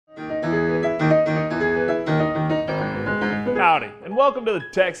and welcome to the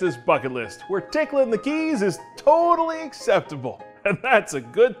Texas Bucket List, where tickling the keys is totally acceptable. And that's a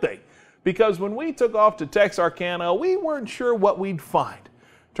good thing, because when we took off to Texarkana, we weren't sure what we'd find.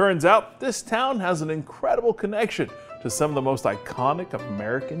 Turns out this town has an incredible connection to some of the most iconic of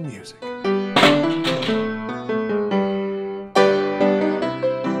American music.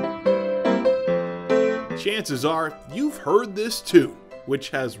 Chances are you've heard this tune,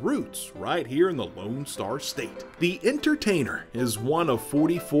 which has roots right here in the Lone Star State. The Entertainer is one of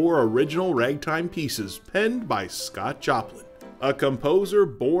 44 original ragtime pieces penned by Scott Joplin, a composer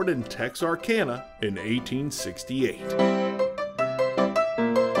born in Texarkana in 1868.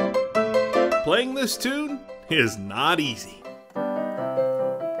 Playing this tune is not easy.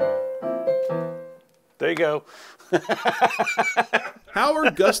 There you go.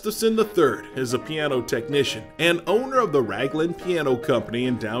 Howard Gustafson III is a piano technician and owner of the Ragland Piano Company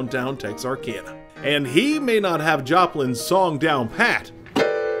in downtown Texarkana. And he may not have Joplin's song down pat,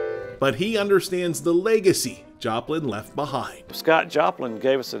 but he understands the legacy Joplin left behind. Scott Joplin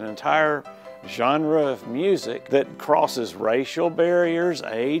gave us an entire genre of music that crosses racial barriers,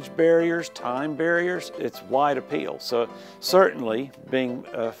 age barriers, time barriers. It's wide appeal. So certainly, being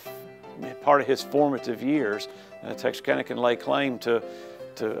part of his formative years, Texarkana can lay claim to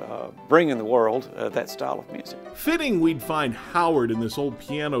bring in the world that style of music. Fitting we'd find Howard in this old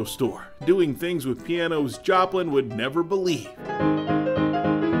piano store, doing things with pianos Joplin would never believe.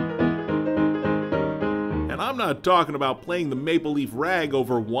 And I'm not talking about playing the Maple Leaf Rag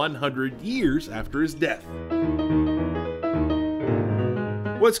over 100 years after his death.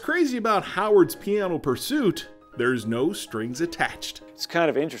 What's crazy about Howard's piano pursuit, there's no strings attached. It's kind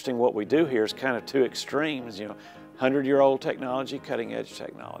of interesting. What we do here is kind of two extremes, 100-year-old technology, cutting-edge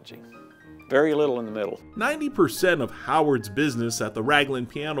technology. Very little in the middle. 90% of Howard's business at the Ragland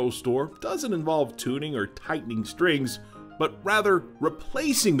Piano Store doesn't involve tuning or tightening strings, but rather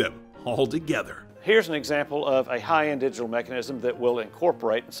replacing them altogether. Here's an example of a high-end digital mechanism that we'll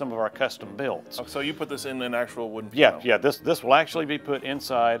incorporate in some of our custom builds. Oh, so you put this in an actual wooden piano? Yeah. This will actually be put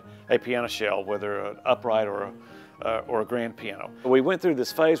inside a piano shell, whether an upright or a grand piano. We went through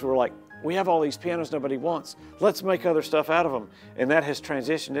this phase where we're like, we have all these pianos nobody wants. Let's make other stuff out of them. And that has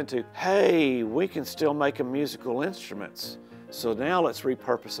transitioned into, hey, we can still make them musical instruments. So now let's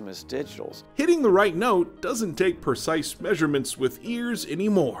repurpose them as digitals. Hitting the right note doesn't take precise measurements with ears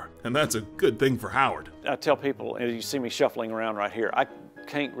anymore, and that's a good thing for Howard. I tell people, and you see me shuffling around right here, I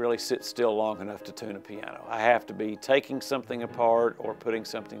can't really sit still long enough to tune a piano. I have to be taking something apart or putting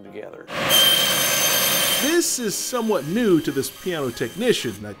something together. This is somewhat new to this piano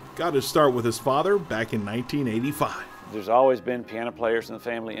technician that got his start with his father back in 1985. There's always been piano players in the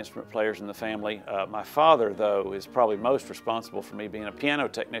family, instrument players in the family. My father, though, is probably most responsible for me being a piano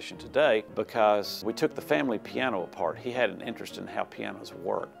technician today because we took the family piano apart. He had an interest in how pianos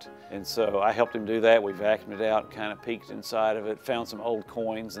worked. And so I helped him do that. We vacuumed it out, kind of peeked inside of it, found some old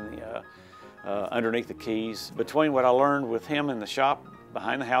coins in the, underneath the keys. Between what I learned with him in the shop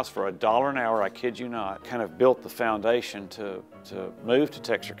behind the house for $1 an hour, I kid you not, kind of built the foundation to move to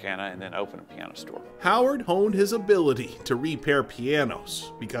Texarkana and then open a piano store. Howard honed his ability to repair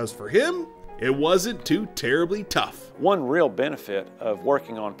pianos because for him, it wasn't too terribly tough. One real benefit of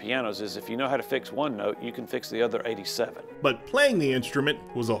working on pianos is if you know how to fix one note, you can fix the other 87. But playing the instrument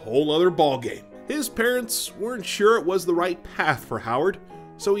was a whole other ballgame. His parents weren't sure it was the right path for Howard,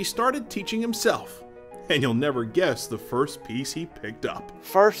 so he started teaching himself. And you'll never guess the first piece he picked up.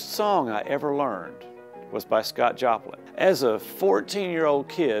 First song I ever learned was by Scott Joplin. As a 14-year-old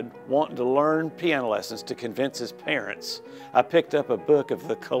kid wanting to learn piano lessons to convince his parents, I picked up a book of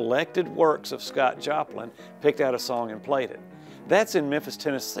the collected works of Scott Joplin, picked out a song and played it. That's in Memphis,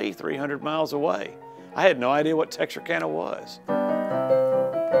 Tennessee, 300 miles away. I had no idea what Texarkana was.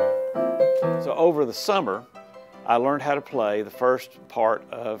 So over the summer, I learned how to play the first part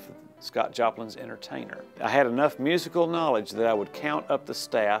of Scott Joplin's Entertainer. I had enough musical knowledge that I would count up the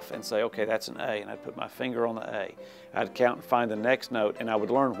staff and say, okay, that's an A, and I'd put my finger on the A. I'd count and find the next note, and I would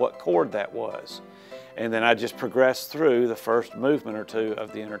learn what chord that was. And then I'd just progress through the first movement or two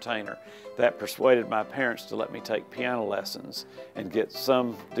of the Entertainer. That persuaded my parents to let me take piano lessons and get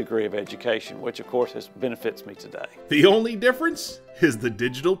some degree of education, which of course benefits me today. The only difference is the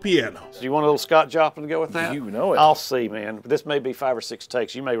digital piano. So you want a little Scott Joplin to go with that? You know it. I'll see, man. This may be 5 or 6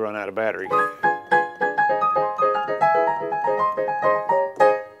 takes. You may run out of battery.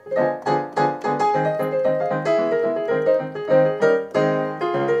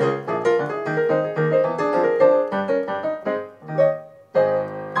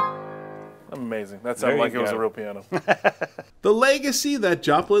 Amazing. That sounded like it was a real piano. The legacy that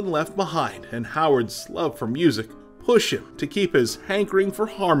Joplin left behind and Howard's love for music push him to keep his hankering for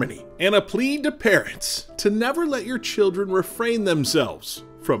harmony, and a plea to parents to never let your children refrain themselves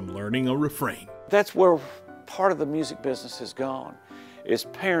from learning a refrain. That's where part of the music business has gone, is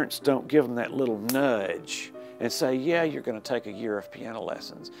parents don't give them that little nudge and say, yeah, you're going to take a year of piano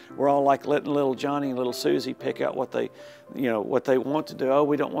lessons. We're all like letting little Johnny and little Susie pick out what they want to do. Oh,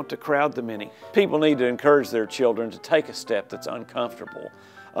 we don't want to crowd them any. People need to encourage their children to take a step that's uncomfortable,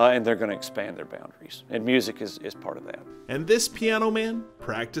 and they're going to expand their boundaries. And music is part of that. And this piano man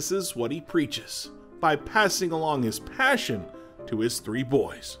practices what he preaches by passing along his passion to his 3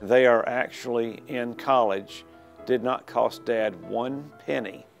 boys. They are actually in college. Did not cost Dad 1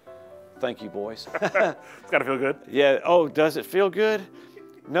 penny. Thank you, boys. It's gotta feel good. Yeah, oh, does it feel good?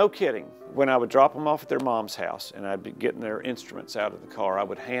 No kidding. When I would drop them off at their mom's house and I'd be getting their instruments out of the car, I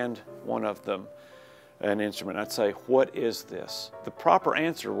would hand one of them an instrument. I'd say, what is this? The proper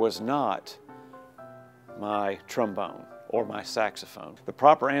answer was not my trombone or my saxophone. The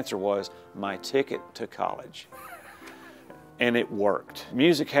proper answer was my ticket to college. And it worked.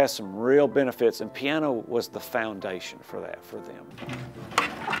 Music has some real benefits, and piano was the foundation for that for them.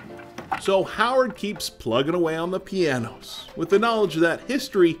 So Howard keeps plugging away on the pianos with the knowledge that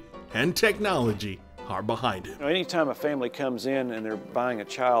history and technology are behind him. Anytime a family comes in and they're buying a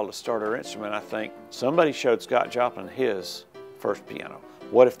child to start their instrument, I think somebody showed Scott Joplin his first piano.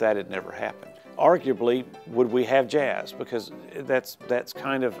 What if that had never happened? Arguably, would we have jazz? Because that's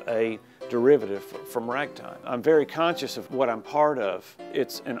kind of a derivative from ragtime. I'm very conscious of what I'm part of.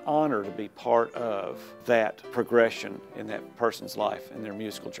 It's an honor to be part of that progression in that person's life and their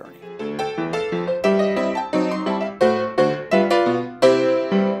musical journey.